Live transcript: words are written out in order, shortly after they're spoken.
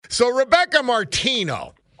So Rebecca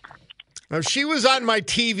Martino. Now, she was on my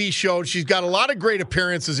TV show. She's got a lot of great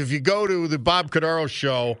appearances. If you go to the Bob Cordaro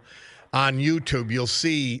show on YouTube, you'll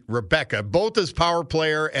see Rebecca, both as power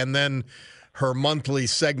player and then her monthly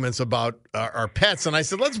segments about our pets. And I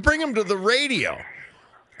said, let's bring them to the radio.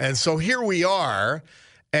 And so here we are.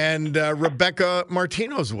 And Rebecca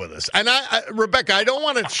Martino's with us. And Rebecca, I don't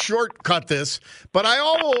want to shortcut this, but I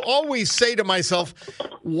always say to myself,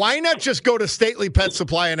 why not just go to Stately Pet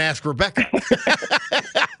Supply and ask Rebecca?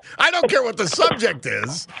 I don't care what the subject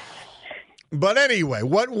is. But anyway,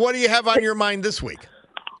 what do you have on your mind this week?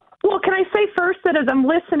 Well, can I say first that as I'm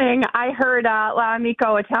listening, I heard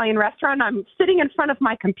L'Amico Italian Restaurant. I'm sitting in front of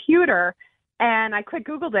my computer, and I quick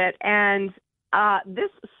Googled it, and this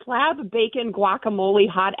slab bacon guacamole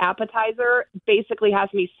hot appetizer basically has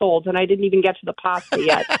me sold, and I didn't even get to the pasta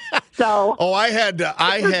yet. So, I had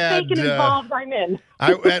bacon involved. I'm in.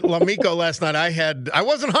 At L'Amico last night. I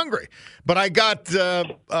wasn't hungry, but I got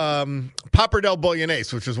pappardelle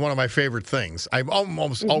bolognese, which is one of my favorite things. I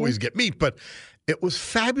almost always get meat, but it was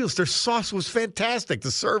fabulous. Their sauce was fantastic. The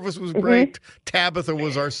service was great. Tabitha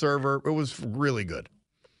was our server. It was really good.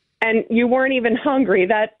 And you weren't even hungry.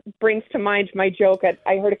 That brings to mind my joke.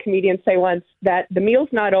 I heard a comedian say once that the meal's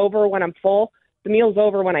not over when I'm full. The meal's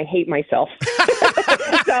over when I hate myself.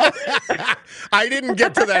 So. I didn't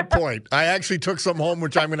get to that point. I actually took some home,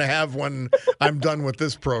 which I'm going to have when I'm done with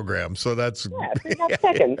this program. So that's... Yeah, 3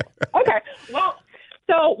 seconds. Okay. Well,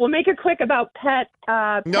 so we'll make it quick about pet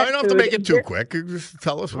No, you don't have to make it too quick. Just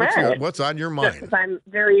tell us what's on your mind. Because I'm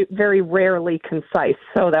very, very rarely concise,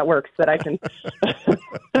 so that works that I can...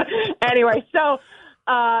 Anyway, so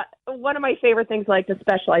one of my favorite things I like to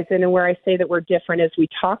specialize in and where I say that we're different is we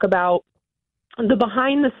talk about the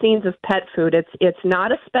behind the scenes of pet food. It's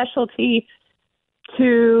not a specialty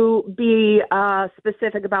to be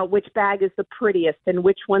specific about which bag is the prettiest and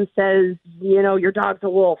which one says, your dog's a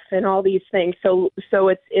wolf and all these things. So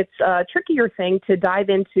it's a trickier thing to dive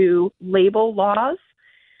into label laws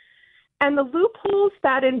and the loopholes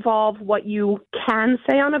that involve what you can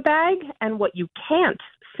say on a bag and what you can't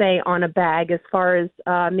say on a bag as far as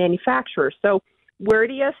manufacturers. So where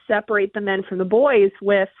do you separate the men from the boys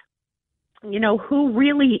with, who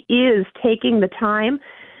really is taking the time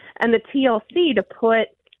and the TLC to put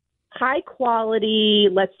high quality,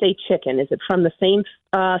 let's say chicken? Is it from the same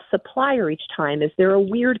supplier each time? Is there a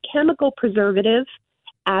weird chemical preservative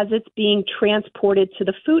as it's being transported to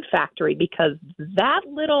the food factory? Because that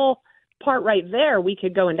little part right there, we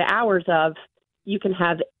could go into hours of. You can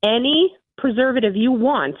have any preservative you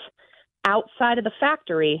want outside of the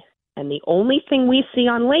factory, and the only thing we see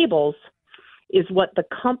on labels is what the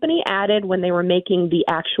company added when they were making the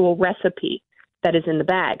actual recipe that is in the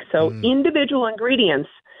bag. So individual ingredients,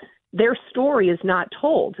 their story is not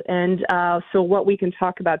told. And so what we can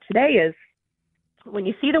talk about today is when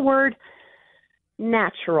you see the word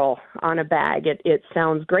natural on a bag, it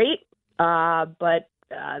sounds great, but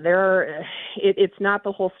it's not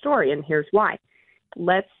the whole story, and here's why.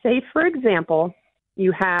 Let's say, for example,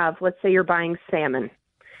 let's say you're buying salmon.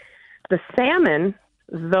 The salmon,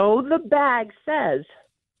 though the bag says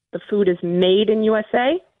the food is made in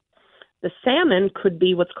USA, the salmon could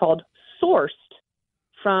be what's called sourced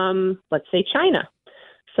from, let's say, China.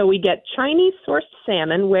 So we get Chinese-sourced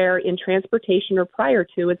salmon where in transportation or prior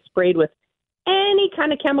to it's sprayed with any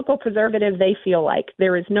kind of chemical preservative they feel like.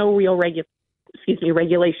 There is no real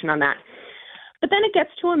regulation on that. But then it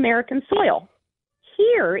gets to American soil.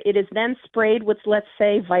 Here it is then sprayed with, let's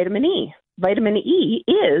say, vitamin E. Vitamin E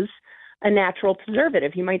is a natural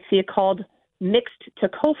preservative. You might see it called mixed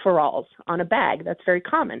tocopherols on a bag. That's very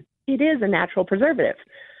common. It is a natural preservative.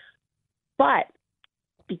 But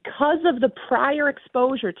because of the prior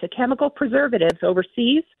exposure to chemical preservatives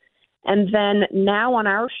overseas, and then now on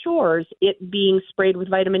our shores, it being sprayed with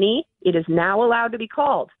vitamin E, it is now allowed to be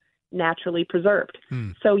called naturally preserved.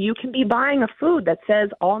 So you can be buying a food that says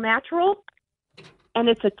all natural, and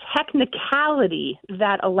it's a technicality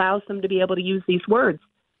that allows them to be able to use these words.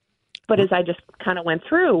 But as I just kind of went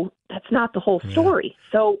through, that's not the whole story.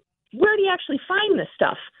 So where do you actually find this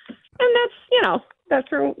stuff? And that's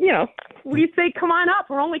where, we say, come on up.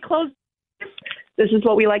 We're only closed. This is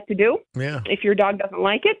what we like to do. Yeah. If your dog doesn't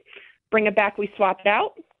like it, bring it back. We swap it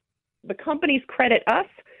out. The companies credit us.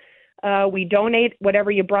 We donate whatever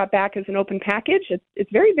you brought back as an open package.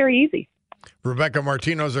 It's very, very easy. Rebecca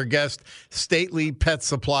Martino's our guest. Stately Pet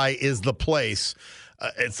Supply is the place.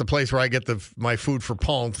 It's the place where I get my food for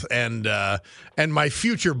Ponth and my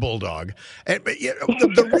future bulldog. And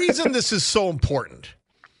the reason this is so important,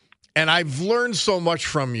 and I've learned so much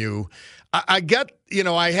from you, I get,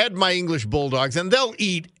 I had my English bulldogs, and they'll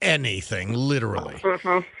eat anything, literally.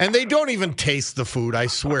 Mhm. And they don't even taste the food. I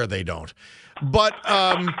swear they don't. But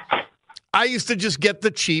I used to just get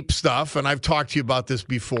the cheap stuff, and I've talked to you about this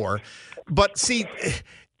before. But see,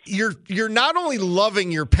 you're not only loving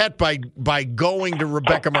your pet by going to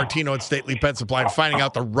Rebecca Martino at Stately Pet Supply and finding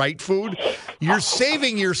out the right food, you're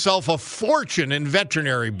saving yourself a fortune in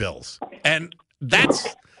veterinary bills. And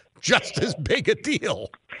that's just as big a deal.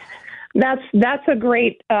 That's a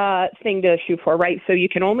great thing to shoot for, right? So you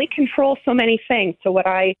can only control so many things. So what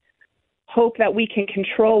I hope that we can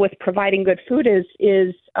control with providing good food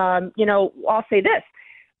is I'll say this.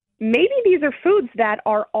 Maybe these are foods that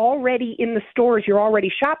are already in the stores you're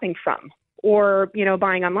already shopping from or,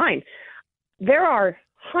 buying online. There are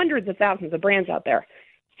hundreds of thousands of brands out there.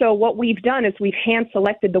 So what we've done is we've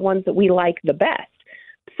hand-selected the ones that we like the best.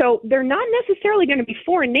 So they're not necessarily going to be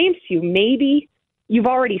foreign names to you. Maybe you've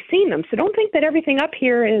already seen them. So don't think that everything up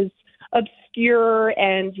here is obscure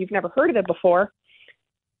and you've never heard of it before.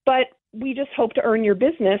 But we just hope to earn your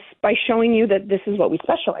business by showing you that this is what we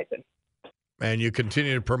specialize in. And you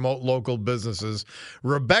continue to promote local businesses.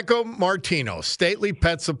 Rebecca Martino, Stately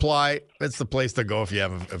Pet Supply. It's the place to go if you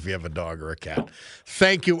have a dog or a cat.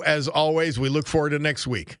 Thank you as always. We look forward to next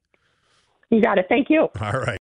week. You got it. Thank you. All right.